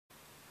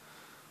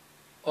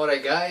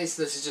Alright guys,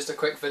 this is just a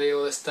quick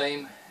video this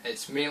time.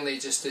 It's mainly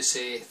just to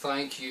say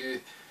thank you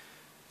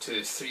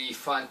to 3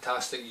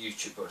 fantastic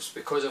YouTubers.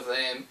 Because of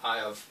them I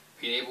have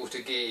been able to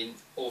gain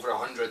over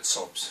 100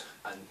 subs,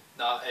 and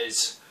that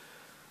is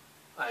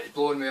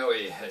blowing me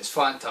away. It's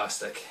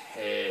fantastic.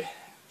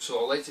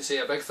 So I'd like to say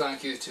a big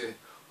thank you to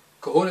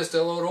Cojones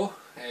del Oro.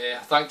 I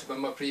thanked him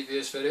in my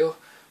previous video.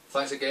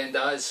 Thanks again,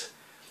 Daz.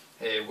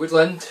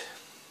 Woodland.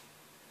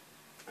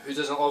 Who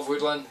doesn't love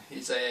Woodland?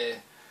 He's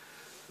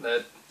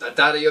the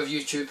daddy of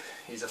YouTube.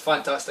 He's a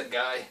fantastic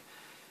guy.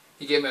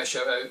 He gave me a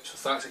shout out, so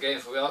thanks again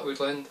for that,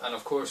 Woodland. And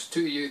of course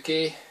to the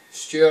UK,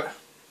 Stuart,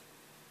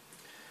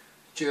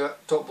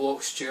 top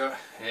bloke Stuart.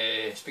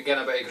 He's been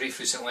getting a bit of grief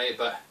recently,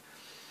 but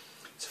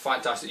it's a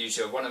fantastic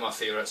YouTuber, one of my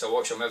favourites. I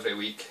watch him every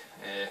week,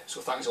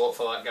 so thanks a lot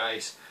for that,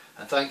 guys.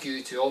 And thank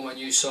you to all my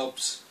new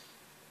subs.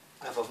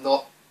 If I've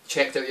not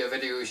checked out your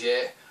videos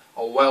yet,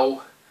 I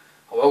will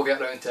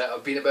get around to it.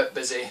 I've been a bit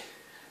busy,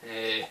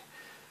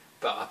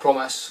 but I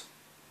promise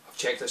I've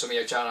checked out some of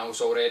your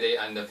channels already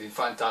and they've been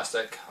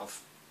fantastic.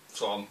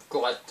 So I'm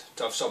glad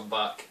to have subbed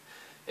back.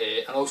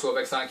 And also a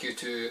big thank you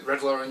to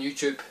Riddler on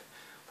YouTube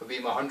for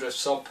being my 100th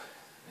sub.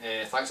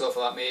 Thanks a lot for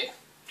that, mate.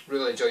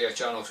 Really enjoy your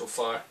channel so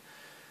far.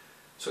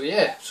 So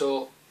yeah,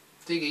 so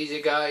take it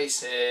easy,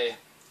 guys.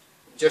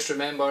 Just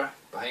remember,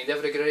 behind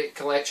every great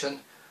collection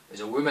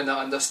is a woman that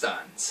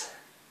understands.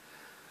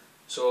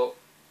 So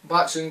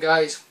back soon,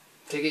 guys.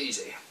 Take it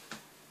easy.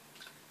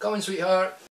 Come on, sweetheart.